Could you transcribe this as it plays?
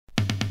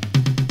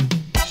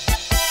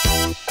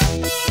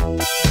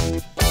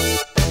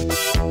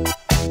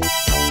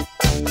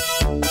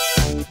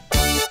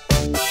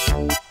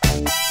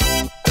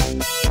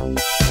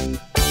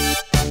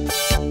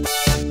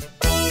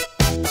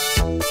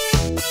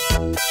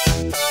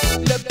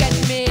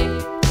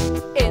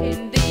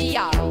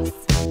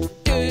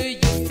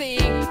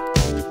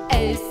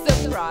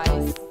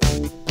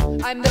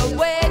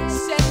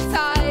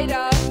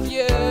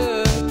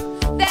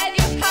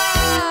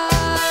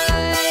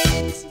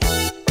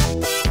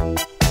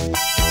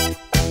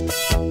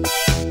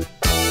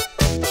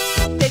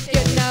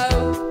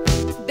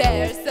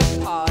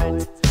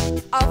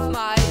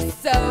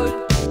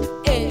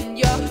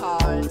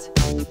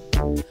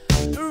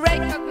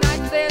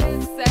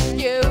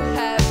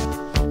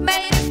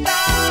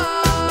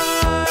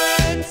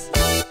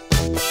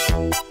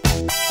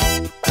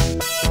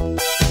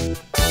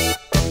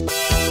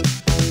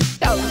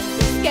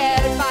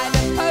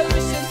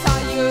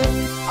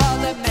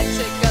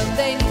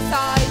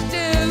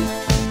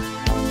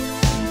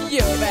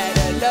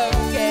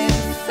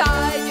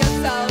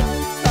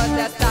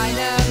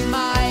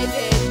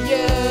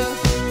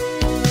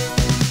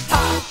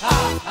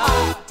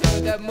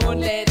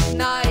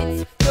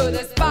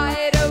the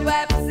spider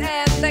webs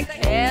and the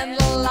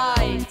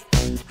candlelight.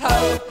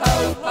 Ho,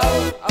 ho,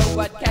 ho, oh,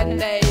 what can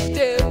they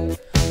do?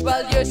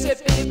 Well, you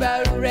should be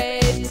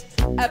worried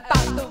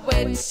about the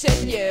witch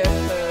in you.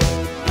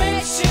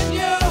 Witch in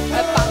you.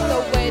 About the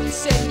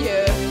witch in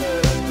you.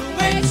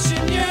 Witch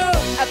in you.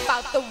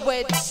 About the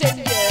witch in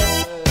you.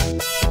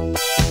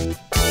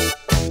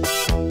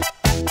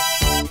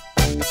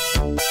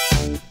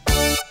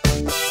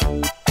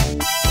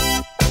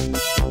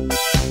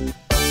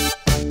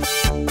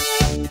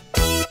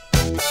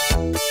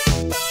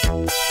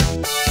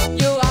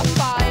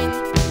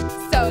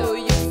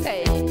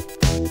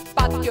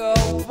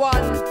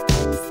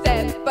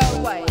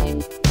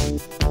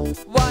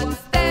 One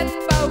step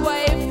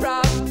away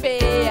from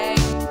being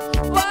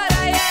what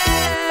I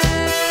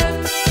am.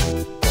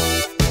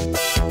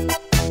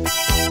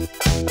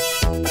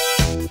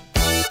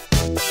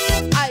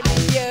 I'm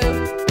you,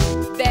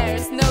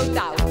 there's no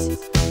doubt.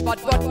 But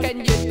what can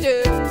you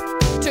do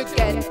to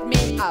get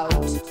me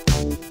out?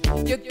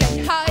 You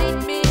can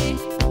hide me,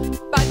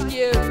 but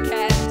you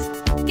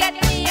can't get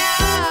me out.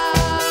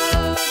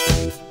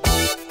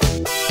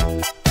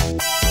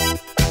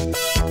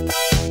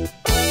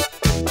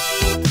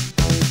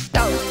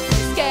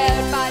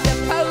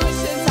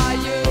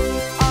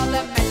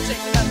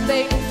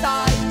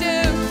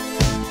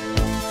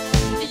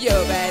 You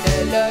better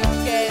look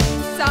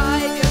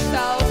inside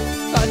yourself,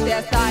 'cause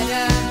there's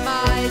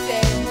dynamite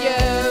in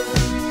you.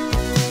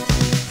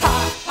 Ha,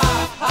 ha,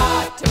 ha,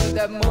 to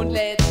the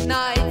moonlit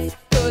nights,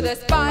 to the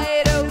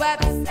spider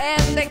webs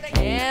and the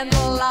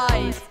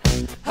candlelight.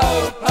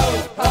 Ho, ho,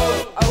 ho,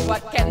 oh,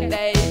 what can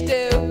they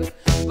do?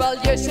 Well,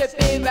 you should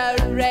be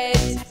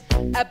worried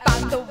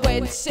about the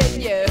witch in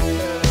you.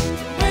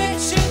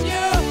 Witch in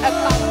you.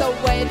 About the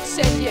witch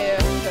in you.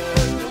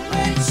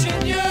 Witch in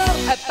you.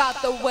 About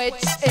the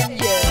witch in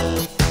you.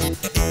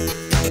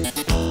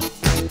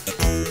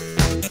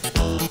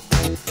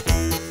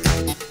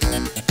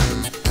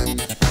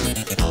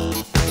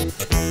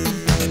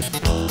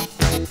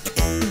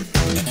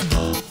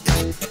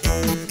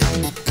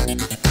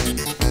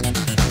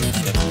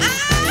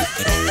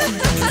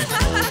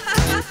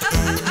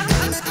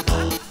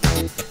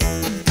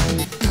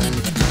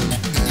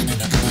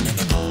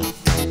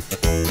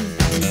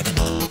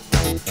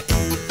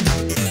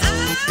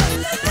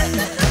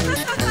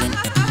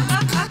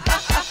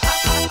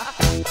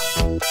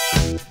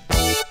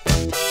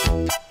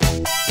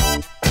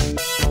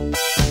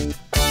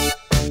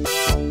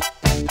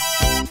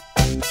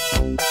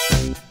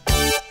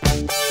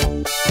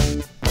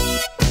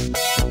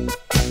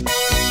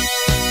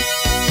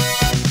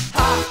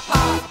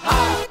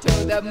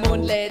 The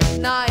moonlit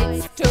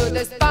nights, to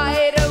the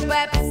spider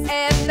webs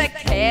and the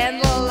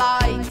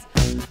candlelight.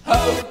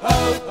 Ho, ho,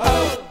 ho,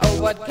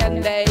 oh, what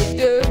can they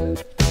do?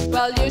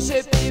 Well, you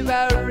should be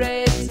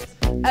worried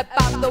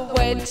about the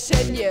witch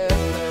in you.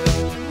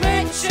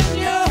 Witch in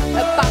you.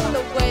 About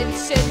the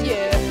witch in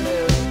you.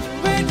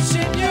 Witch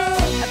in you.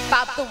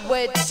 About the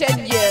witch in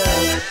you.